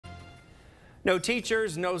No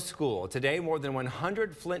teachers, no school. Today, more than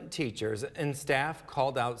 100 Flint teachers and staff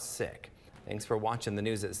called out sick. Thanks for watching the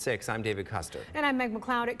news at 6. I'm David Custer. And I'm Meg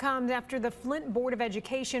McLeod. It comes after the Flint Board of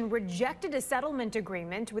Education rejected a settlement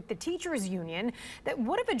agreement with the teachers union that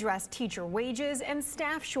would have addressed teacher wages and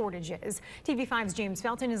staff shortages. TV5's James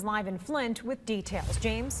Felton is live in Flint with details.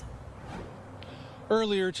 James?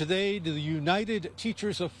 Earlier today, the United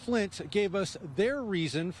Teachers of Flint gave us their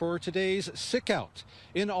reason for today's sick out.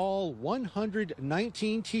 In all,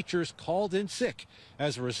 119 teachers called in sick.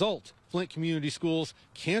 As a result, Flint Community Schools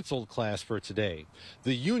canceled class for today.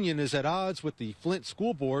 The union is at odds with the Flint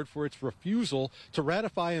School Board for its refusal to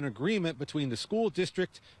ratify an agreement between the school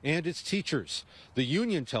district and its teachers. The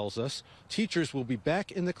union tells us teachers will be back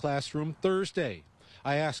in the classroom Thursday.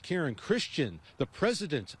 I asked Karen Christian, the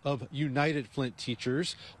president of United Flint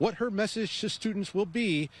Teachers, what her message to students will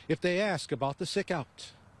be if they ask about the sick out.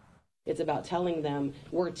 It's about telling them,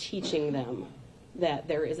 we're teaching them that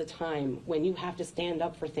there is a time when you have to stand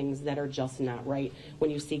up for things that are just not right. When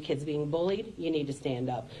you see kids being bullied, you need to stand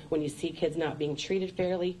up. When you see kids not being treated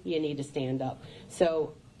fairly, you need to stand up.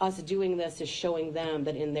 So us doing this is showing them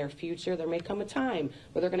that in their future there may come a time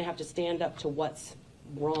where they're going to have to stand up to what's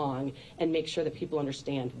wrong and make sure that people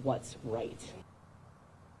understand what's right.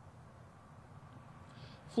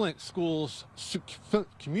 Flint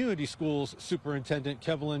Community Schools Superintendent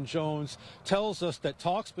Kevlin Jones tells us that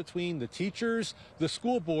talks between the teachers, the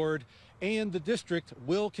school board, and the district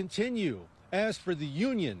will continue. As for the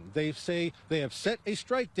union, they say they have set a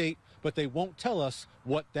strike date, but they won't tell us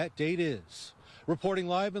what that date is. Reporting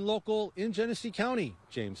live and local in Genesee County,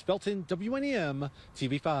 James Felton, WNEM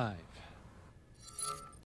TV5.